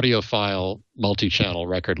a audiophile multi-channel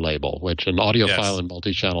record label, which an audiophile and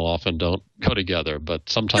multi-channel often don't go together, but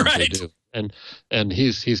sometimes they do. And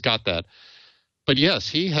he's got that. But yes,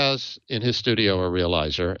 he has in his studio a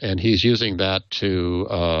Realiser, and he's using that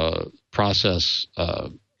to process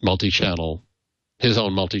multi-channel, his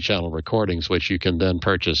own multi-channel recordings, which you can then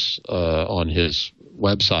purchase on his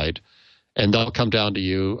website, and they'll come down to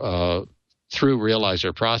you through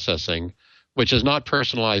Realiser processing, which is not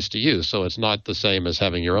personalized to you, so it's not the same as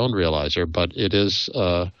having your own Realiser, but it is,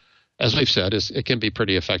 as we've said, it can be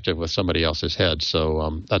pretty effective with somebody else's head,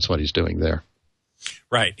 so that's what he's doing there.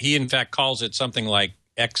 Right. He, in fact, calls it something like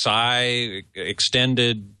XI,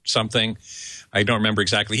 extended something. I don't remember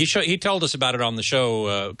exactly. He told us about it on the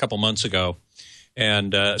show a couple months ago.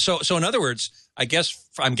 And so in other words,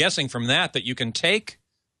 I'm guessing from that you can take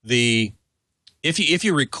if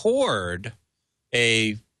you record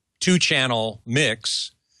a 2-channel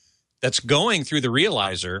mix that's going through the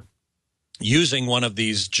Realiser using one of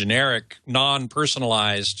these generic,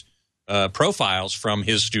 non-personalized profiles from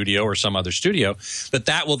his studio or some other studio,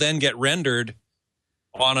 that will then get rendered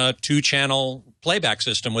on a 2-channel playback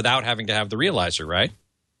system without having to have the Realiser, right?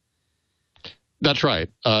 That's right.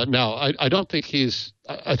 Now, I don't think his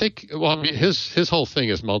whole thing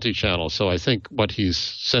is multi-channel, so I think what he's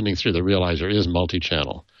sending through the Realiser is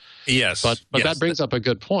multi-channel. Yes. But that brings up a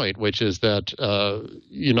good point, which is that,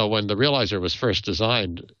 when the Realiser was first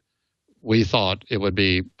designed, we thought it would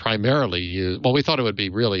be primarily used, we thought it would be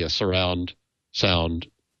really a surround sound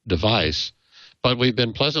device, but we've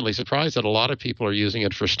been pleasantly surprised that a lot of people are using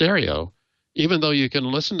it for stereo, even though you can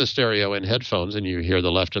listen to stereo in headphones and you hear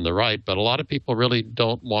the left and the right, but a lot of people really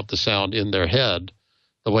don't want the sound in their head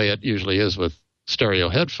the way it usually is with stereo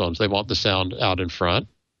headphones. They want the sound out in front,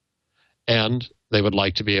 and they would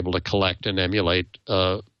like to be able to collect and emulate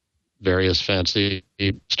various fancy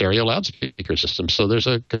stereo loudspeaker systems. So there's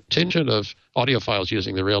a contingent of audiophiles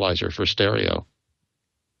using the Realiser for stereo.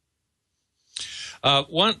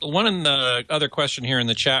 One other question here in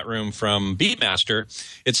the chat room from Beatmaster.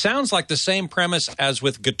 It sounds like the same premise as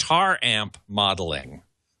with guitar amp modeling,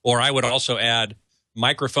 or I would also add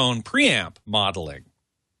microphone preamp modeling.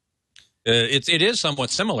 It is somewhat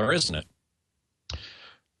similar, isn't it?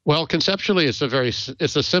 Well, conceptually, it's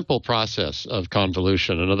a simple process of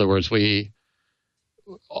convolution. In other words, we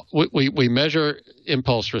we measure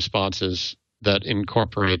impulse responses that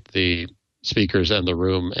incorporate the speakers and the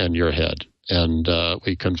room and your head, and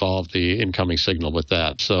we convolve the incoming signal with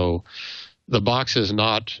that. So the box is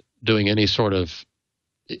not doing any sort of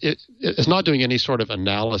it's not doing any sort of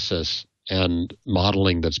analysis and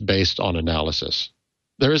modeling that's based on analysis.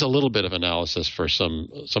 There is a little bit of analysis for some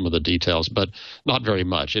of the details, but not very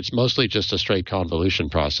much. It's mostly just a straight convolution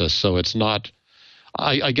process. So it's not.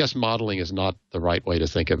 I guess modeling is not the right way to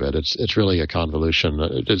think of it. It's really a convolution.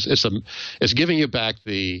 It's giving you back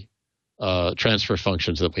the transfer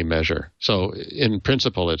functions that we measure. So in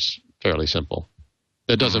principle, it's fairly simple.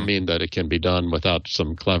 That doesn't mean that it can be done without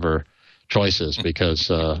some clever choices, because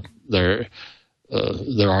there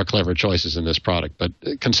are clever choices in this product, but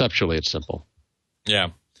conceptually it's simple.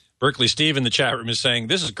 Yeah. Berkeley Steve in the chat room is saying,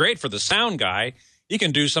 this is great for the sound guy. He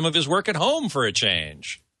can do some of his work at home for a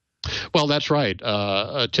change. Well, that's right.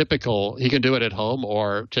 He can do it at home,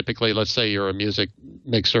 or typically, let's say you're a music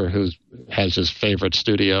mixer who has his favorite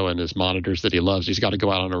studio and his monitors that he loves. He's got to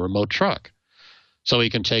go out on a remote truck. So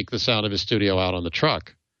he can take the sound of his studio out on the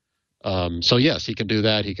truck. So yes, he can do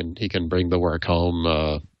that. He can bring the work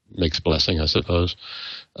home, mixed blessing, I suppose.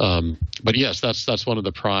 But yes, that's one of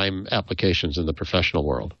the prime applications in the professional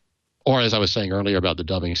world. Or as I was saying earlier about the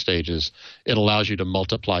dubbing stages, it allows you to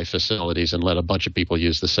multiply facilities and let a bunch of people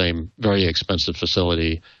use the same very expensive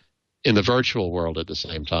facility in the virtual world at the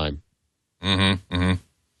same time. Mm-hmm.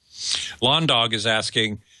 Mm-hmm. Lawn Dog is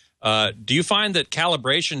asking, do you find that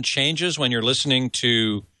calibration changes when you're listening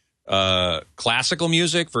to classical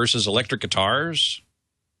music versus electric guitars?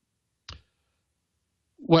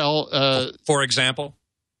 Well, for example?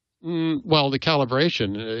 Well, the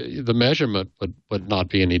calibration, the measurement would not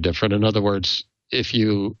be any different. In other words, if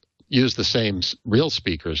you use the same real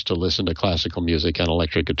speakers to listen to classical music and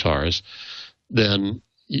electric guitars, then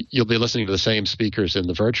you'll be listening to the same speakers in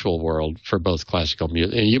the virtual world for both classical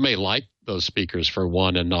music. And you may like those speakers for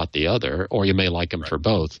one and not the other, or you may like them for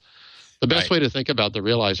both. The best way to think about the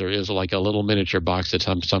Realizer is like a little miniature box that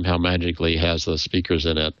somehow magically has those speakers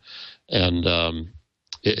in it. And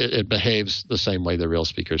it behaves the same way the real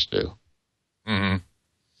speakers do. Mm-hmm.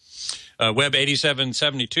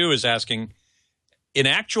 Web8772 is asking, in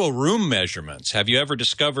actual room measurements, have you ever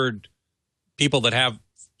discovered people that have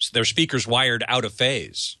their speakers wired out of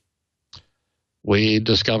phase? We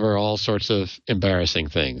discover all sorts of embarrassing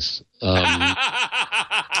things. That's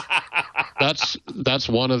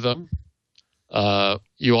one of them.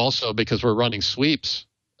 You also, because we're running sweeps,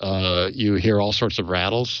 you hear all sorts of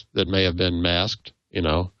rattles that may have been masked.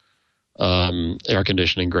 Air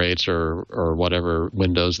conditioning grates or whatever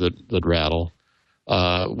windows that rattle.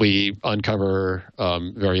 We uncover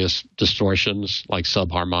various distortions like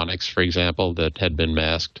subharmonics, for example, that had been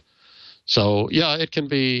masked. So yeah, it can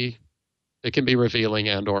be revealing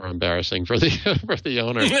and or embarrassing for the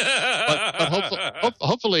owner. but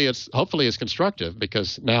hopefully it's constructive,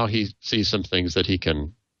 because now he sees some things that he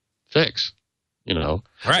can fix.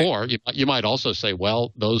 Right. Or you might also say,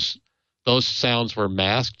 well, those sounds were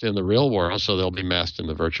masked in the real world, so they'll be masked in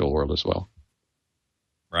the virtual world as well.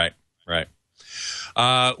 Right.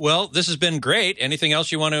 Well, this has been great. Anything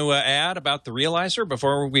else you want to add about the Realizer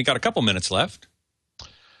before we got a couple minutes left?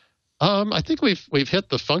 I think we've hit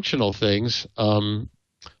the functional things.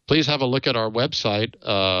 Please have a look at our website.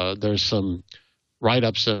 There's some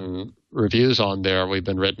write-ups and reviews on there. We've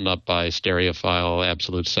been written up by Stereophile,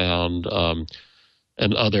 Absolute Sound,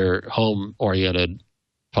 and other home-oriented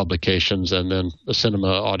publications, and then the Cinema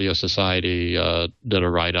Audio Society did a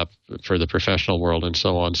write-up for the professional world and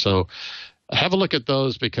so on. So have a look at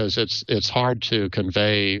those, because it's hard to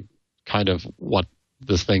convey kind of what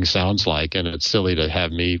this thing sounds like, and it's silly to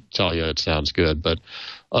have me tell you it sounds good, but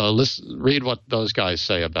read what those guys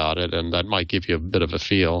say about it, and that might give you a bit of a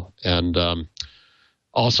feel. And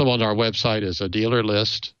also on our website is a dealer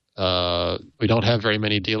list. We don't have very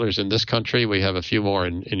many dealers in this country. We have a few more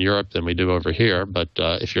in Europe than we do over here. But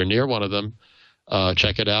if you're near one of them,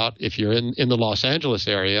 check it out. If you're in the Los Angeles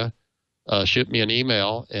area, shoot me an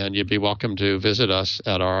email, and you'd be welcome to visit us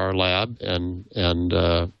at our lab and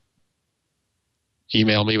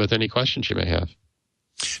email me with any questions you may have.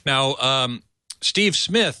 Now, Steve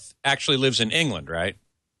Smyth actually lives in England, right?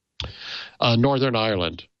 Northern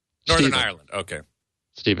Ireland. Northern Ireland, okay.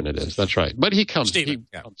 Stephen, it is. That's right. But he comes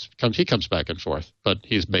back and forth. But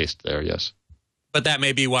he's based there, yes. But that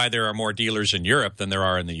may be why there are more dealers in Europe than there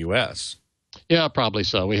are in the U.S. Yeah, probably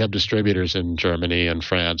so. We have distributors in Germany and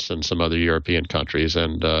France and some other European countries,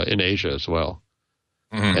 and in Asia as well.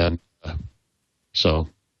 Mm-hmm. And so,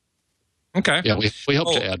 okay, yeah, we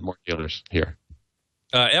hope to add more dealers here.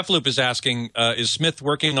 F-Loop is asking, is Smyth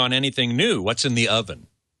working on anything new? What's in the oven?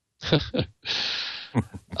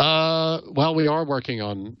 Well, we are working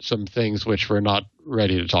on some things which we're not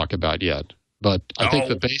ready to talk about yet. But I think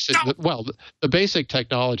the basic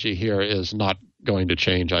technology here is not going to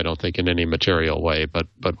change, I don't think, in any material way. But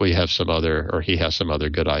we have some other, or he has some other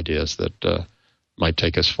good ideas that might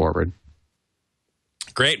take us forward.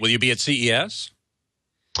 Great. Will you be at CES?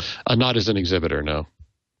 Not as an exhibitor, no.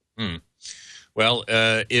 Well,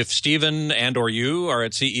 if Stephen and or you are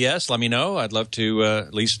at CES, let me know. I'd love to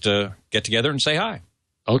at least get together and say hi.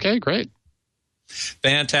 Okay, great.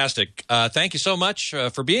 Fantastic. Thank you so much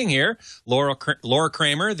for being here. Lorr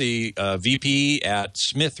Kramer, the VP at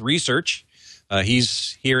Smyth Research.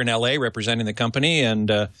 He's here in L.A. representing the company,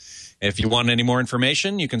 and if you want any more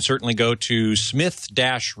information, you can certainly go to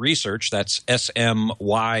Smyth-Research. That's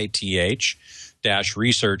SMYTH.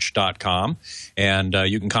 research.com, and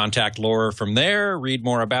you can contact Lorr from there, read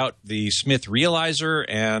more about the Smyth Realiser,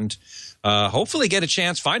 and hopefully get a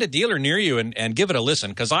chance, find a dealer near you and give it a listen,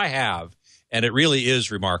 because I have, and it really is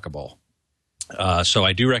remarkable. So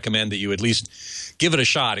I do recommend that you at least give it a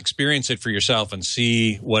shot, experience it for yourself, and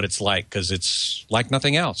see what it's like, because it's like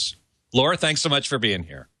nothing else. Lorr, thanks so much for being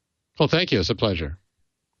here. Well, thank you. It's a pleasure.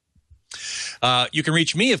 You can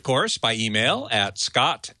reach me, of course, by email at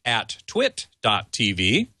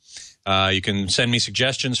scott@twit.tv. You can send me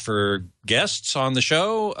suggestions for guests on the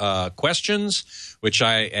show, questions, which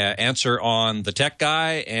I answer on The Tech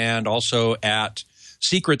Guy, and also at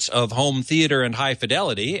Secrets of Home Theater and High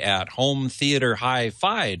Fidelity at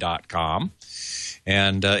hometheaterhifi.com.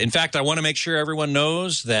 And, in fact, I want to make sure everyone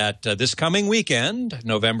knows that this coming weekend,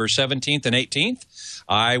 November 17th and 18th,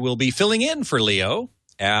 I will be filling in for Leo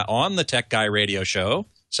on the Tech Guy radio show,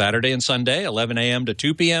 Saturday and Sunday, 11 a.m. to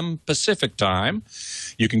 2 p.m. Pacific time.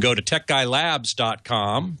 You can go to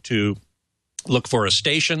techguylabs.com to look for a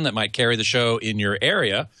station that might carry the show in your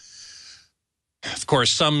area. Of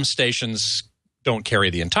course, some stations don't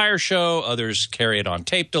carry the entire show. Others carry it on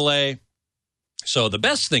tape delay. So the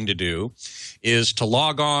best thing to do is to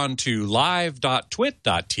log on to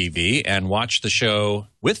live.twit.tv and watch the show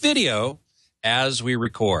with video as we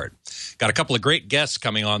record. Got a couple of great guests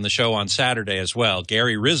coming on the show on Saturday as well.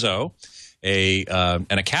 Gary Rizzo, an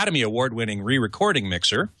Academy Award-winning re-recording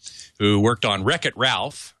mixer who worked on Wreck-It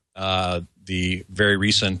Ralph, the very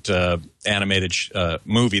recent animated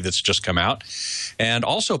movie that's just come out. And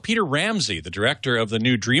also Peter Ramsey, the director of the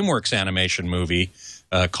new DreamWorks animation movie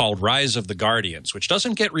called Rise of the Guardians, which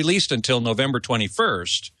doesn't get released until November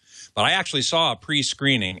 21st. But I actually saw a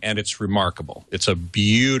pre-screening, and it's remarkable. It's a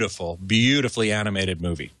beautiful, beautifully animated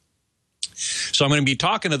movie. So I'm going to be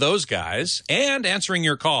talking to those guys and answering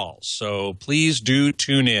your calls. So please do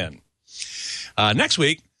tune in. Next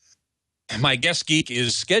week, my guest geek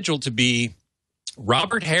is scheduled to be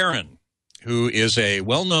Robert Heron, who is a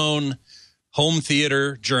well-known home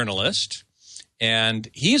theater journalist. And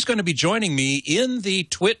he's going to be joining me in the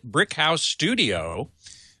TWiT Brickhouse studio.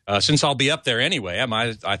 Since I'll be up there anyway,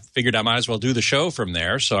 I figured I might as well do the show from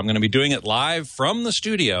there. So I'm going to be doing it live from the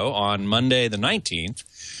studio on Monday the 19th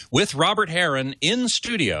with Robert Heron in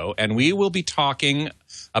studio, and we will be talking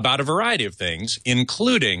about a variety of things,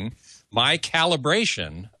 including my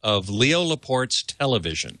calibration of Leo Laporte's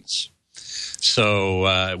televisions.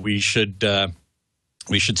 So we should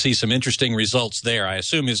see some interesting results there. I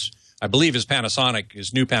believe his new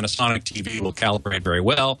Panasonic TV will calibrate very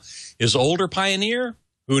well. His older Pioneer,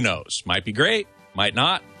 who knows? Might be great, might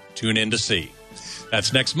not. Tune in to see.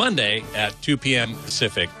 That's next Monday at 2 p.m.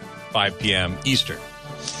 Pacific, 5 p.m. Eastern.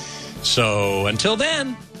 So until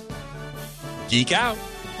then, geek out.